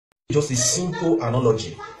Just a simple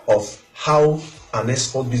analogy of how an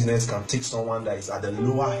export business can take someone that is at the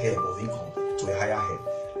lower ebb of income to a higher ebb.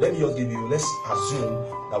 Let me just give you, let's assume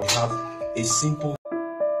that we have a simple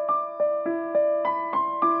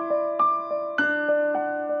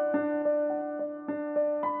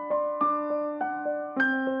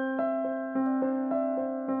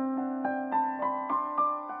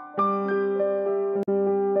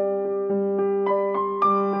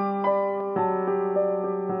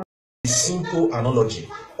analogy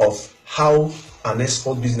of how an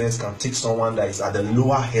export business can take someone that is at the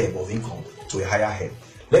lower ebb of income to a higher ebb.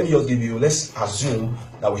 Let me just give you, let's assume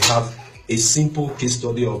that we have a simple case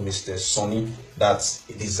study of Mr. Sonny that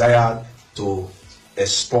desired to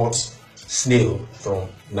export snail from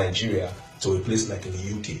Nigeria to a place like in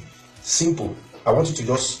the UK. Simple. I want you to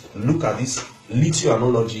just look at this little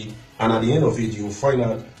analogy, and at the end of it, you'll find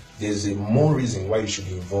out there's a more reason why you should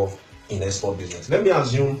be involved in export business. Let me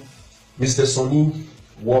assume Mr. Sonny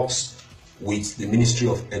works with the Ministry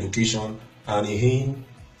of Education and he earns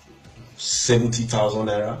 70,000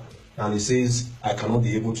 naira, and he says, I cannot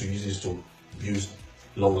be able to use this to build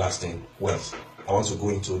long-lasting wealth. I want to go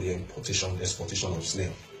into the exportation of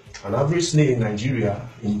snail. An average snail in Nigeria,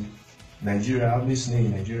 average snail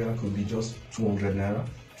in Nigeria could be just 200 naira,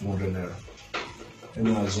 200 naira. Let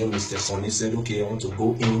me assume Mr. Sonny said, okay, I want to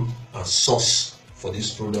go in and source for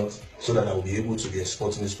this product so that I will be able to be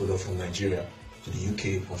exporting this product from Nigeria to the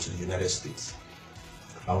UK or to the United States.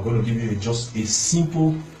 I'm going to give you just a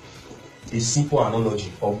simple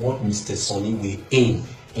analogy of what Mr. Sonny will aim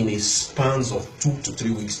in a span of 2 to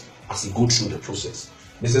 3 weeks as he goes through the process.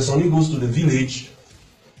 Mr. Sonny goes to the village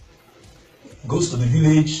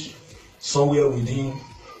somewhere within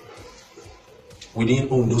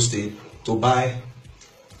Ondo State to buy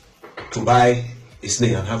a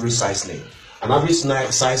snail, an average size snail. An average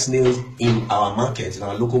size snail in our market, in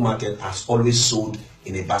our local market, has always sold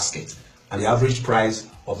in a basket, and the average price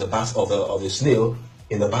of the snail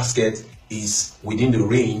in the basket is within the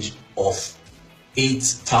range of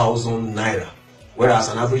 8,000 naira, whereas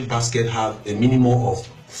an average basket have a minimum of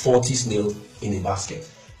 40 snail in a basket.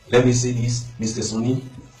 Let me say this: Mr. Sonny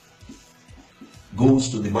goes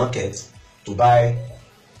to the market to buy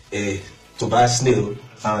snail,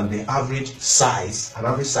 and the average size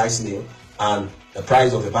snail and the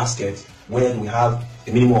price of a basket, when we have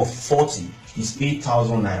a minimum of 40, is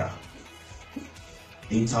 8,000 naira.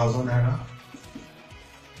 8,000 naira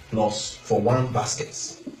plus for one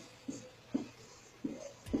baskets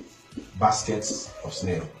of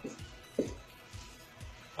snail.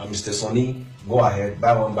 And Mr. Sonny go ahead,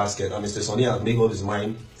 buy one basket, and Mr. Sonny has made up his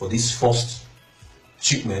mind for this first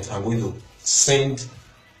shipment. I'm going to send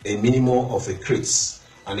a minimum of a crate,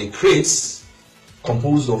 and a crate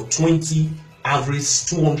composed of 200 average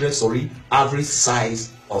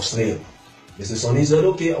size of snail. Mr. Sonny said,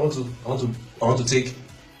 okay, I want to take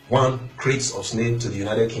one crate of snail to the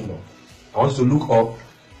United Kingdom. I want to look up.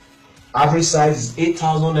 Average size is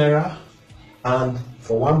 8,000 naira, and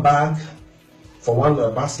for one bag, for one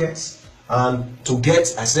basket, and to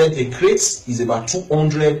get, I said a crate is about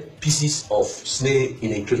 200 pieces of snail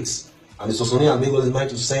in a crate. And Mr. Sonny has made up his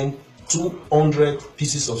mind to send 200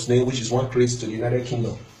 pieces of snail, which is one crate, to the United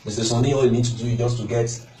Kingdom. Mr. Sonny, all you need to do is just to get,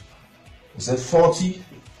 he said, 40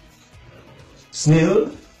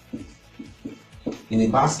 snail in a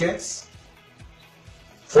basket,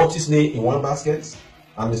 40 snail in one basket,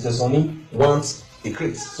 and Mr. Sonny wants a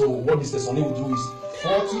crate. So what Mr. Sonny will do is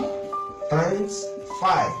 40 times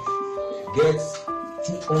 5 gets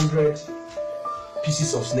 200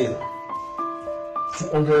 pieces of snail.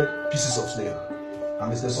 200 pieces of snail.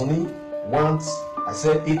 And Mr. Sonny wants, I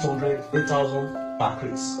said 8,000 per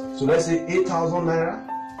crate. So let's say 8,000 naira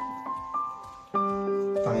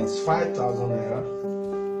times 5,000 naira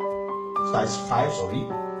times 5, sorry.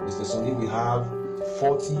 Mr. Sonny will have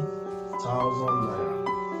 40,000 naira.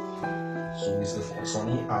 So Mr.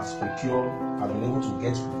 Sonny has been able to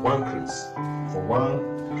get one crate for one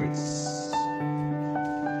crate.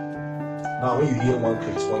 Now, when you hear one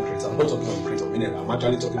crate, I'm not talking of a crate of mineral. I'm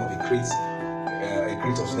actually talking of a crate of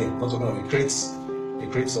snail. I'm not talking of a crate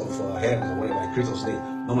of hens or whatever. A crate of snail.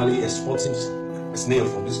 Normally, exporting snail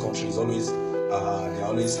from this country is always they're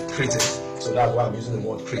always crated. So that's why I'm using the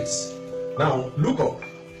word crates. Now, look up.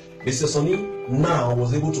 Mr. Sonny now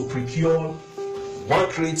was able to procure one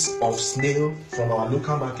crate of snail from our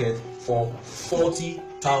local market for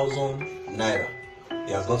 40,000 naira.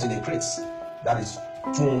 He has gotten a crate. That is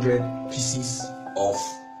 200 pieces of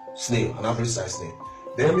snail, an average size snail.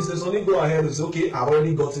 Then Mr. Sonny go ahead and say, okay, I've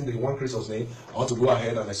already gotten the one crate of snail. I want to go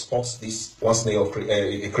ahead and export this one snail,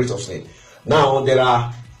 a crate of snail. Now there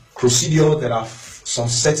are procedures, there are some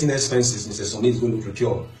certain expenses Mr. Sonny is going to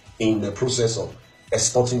procure in the process of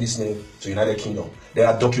exporting this snail to United Kingdom. There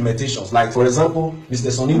are documentations, like for example,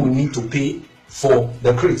 Mr. Sonny will need to pay for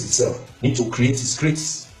the crates itself, need to create his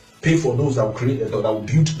crates, pay for those that will create that will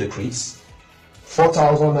build the crates.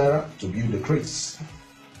 4,000 naira to build the crates.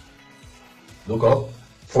 Look up,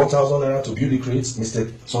 4,000 naira to build the crates.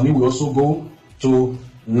 Mr. Sonny will also go to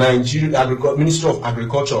Nigeria Ministry of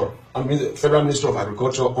Agriculture, Federal Ministry of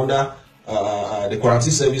Agriculture under the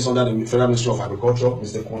quarantine service under the Federal Ministry of Agriculture.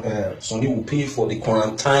 Mr. Sonny will pay for the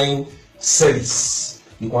quarantine service.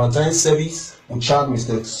 The quarantine service will charge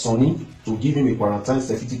Mr. Sonny to give him a quarantine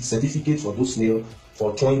certificate for those snails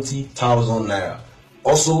for 20,000 naira.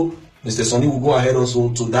 Also, Mr. Sonny will go ahead also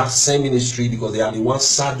to that same ministry, because they are the ones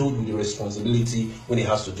saddled with the responsibility when it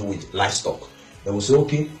has to do with livestock. They will say,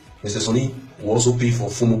 okay, Mr. Sonny will also pay for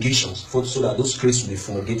fumigations so that those crates will be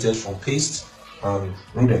fumigated from pests and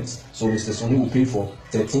rodents. So Mr. Sonny will pay for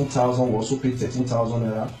 13,000. Will also pay 13,000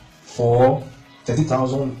 naira for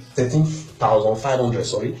 13,500.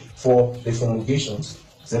 Sorry, for the fumigations.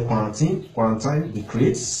 So quarantine the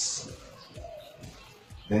crates,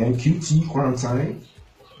 then QT quarantine.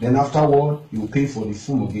 Then afterward, you will pay for the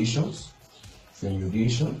fumigation.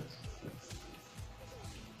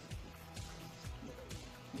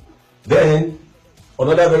 Then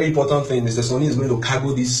another very important thing, Mr. Sonny is going to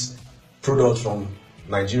cargo this product from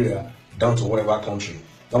Nigeria down to whatever country.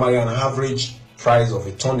 Normally, an average price of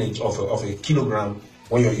a tonnage of a kilogram,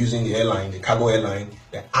 when you're using the airline, the cargo airline,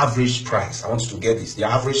 the average price, I want you to get this, the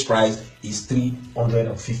average price is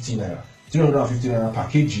 350 naira. 350 naira per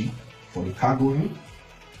kg for the cargo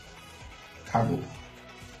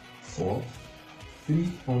for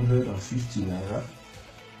 350 naira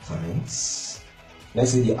times,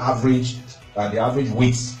 let's say the average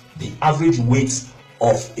weight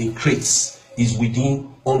of a crate is within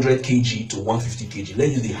 100 kg to 150 kg.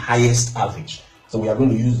 Let's use the highest average. So we are going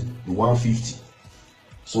to use the 150.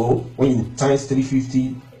 So when you times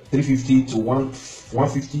 350 to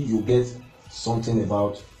 150, you get something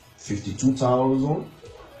about 52,000.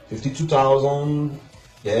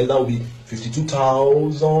 Yeah, that will be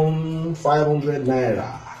 52,500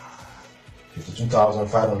 naira.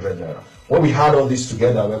 52,500 naira. When we add all this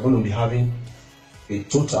together, we're going to be having a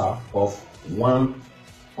total of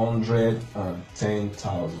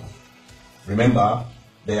 110,000. Remember,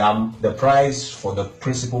 the price for the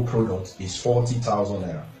principal product is 40,000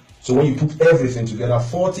 naira. So when you put everything together,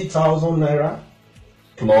 40,000 naira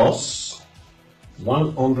plus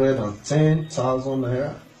 110,000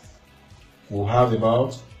 naira, we'll have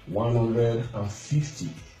about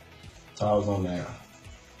 150,000 naira.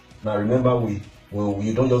 Now remember, we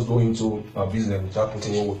don't just go into our business without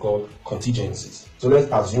putting what we call contingencies. So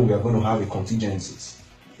let's assume we are going to have a contingencies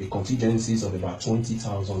of about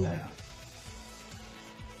 20,000 naira.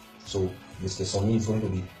 So Mr. Sonny is going to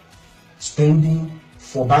be spending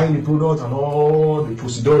for buying the product and all the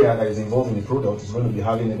procedure that is involved in the product. Is going to be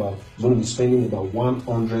spending about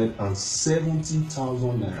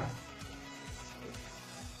 170,000 naira.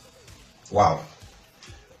 Wow,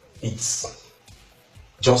 it's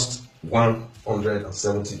just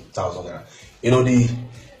 170,000 naira. You know, the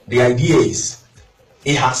idea is,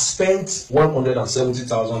 he has spent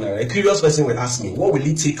 170,000 naira. A curious person will ask me, what will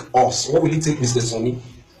it take us? What will it take Mr. Sonny?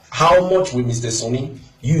 How much will Mr. Sonny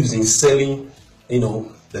use in selling,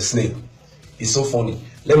 the snail? It's so funny.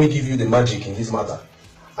 Let me give you the magic in this matter.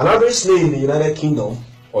 An average snail in the United Kingdom,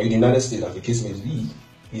 or in the United States, as the case may be,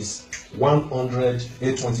 is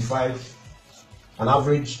 125. An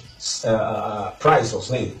average price of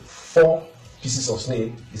snail, 4 pieces of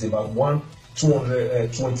snail, is about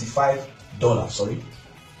 $25. Sorry,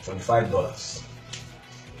 $25.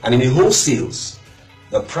 And in the wholesales,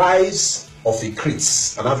 the price of a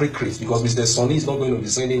crate, an average crate, because Mr. Sonny is not going to be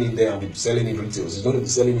sending it there and be selling it retail. He's going to be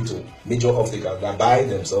selling it to major off-takers that buy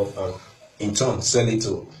themselves and in turn sell it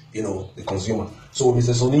to the consumer. So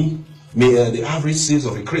Mr. Sonny, the average sales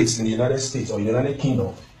of a crate in the United States or United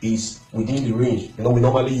Kingdom is within the range. We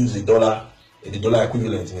normally use the dollar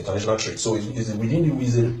equivalent in international trade. So it's within the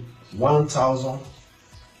 1,000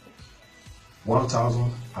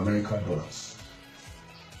 American dollars.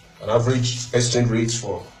 An average exchange rate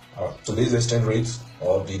for today's exchange rate,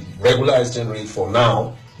 or the regular exchange rate for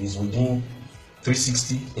now, is within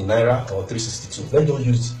 360 in naira or 362. Let's just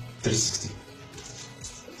use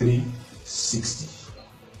 360.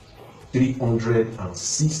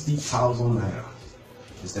 360,000 naira.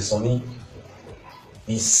 Mr. Sonny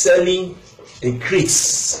is selling the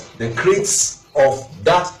crates of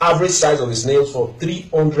that average size of the snails for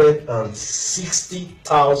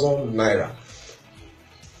 360,000 naira.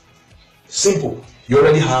 Simple. You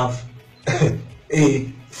already have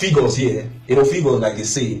figures here, figures like they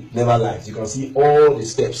say never lies. You can see all the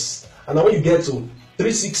steps, and now when you get to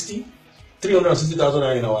 360,000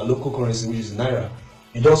 naira in our local currency, which is naira,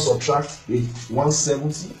 you just subtract the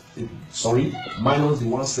 170, minus the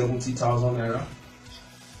 170,000 naira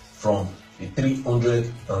from the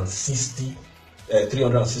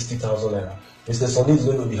 360,000 naira. Mr. Sunny is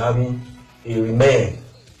going to be having a remain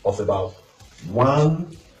of about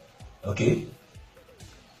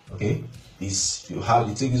this you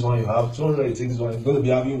take this one, you have 200, you take this one, you're going to be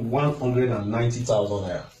having 190,000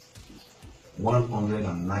 naira.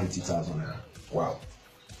 190,000 naira. Wow.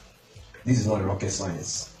 This is not rocket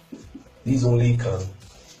science. This only can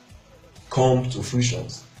come to fruition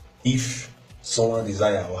if someone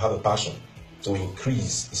desire or have a passion to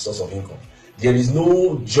increase the source of income. There is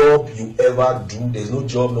no job you ever do, there's no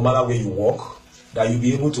job, no matter where you work, that you'll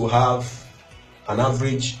be able to have an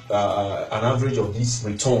average of this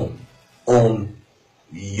return on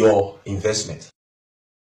your investment.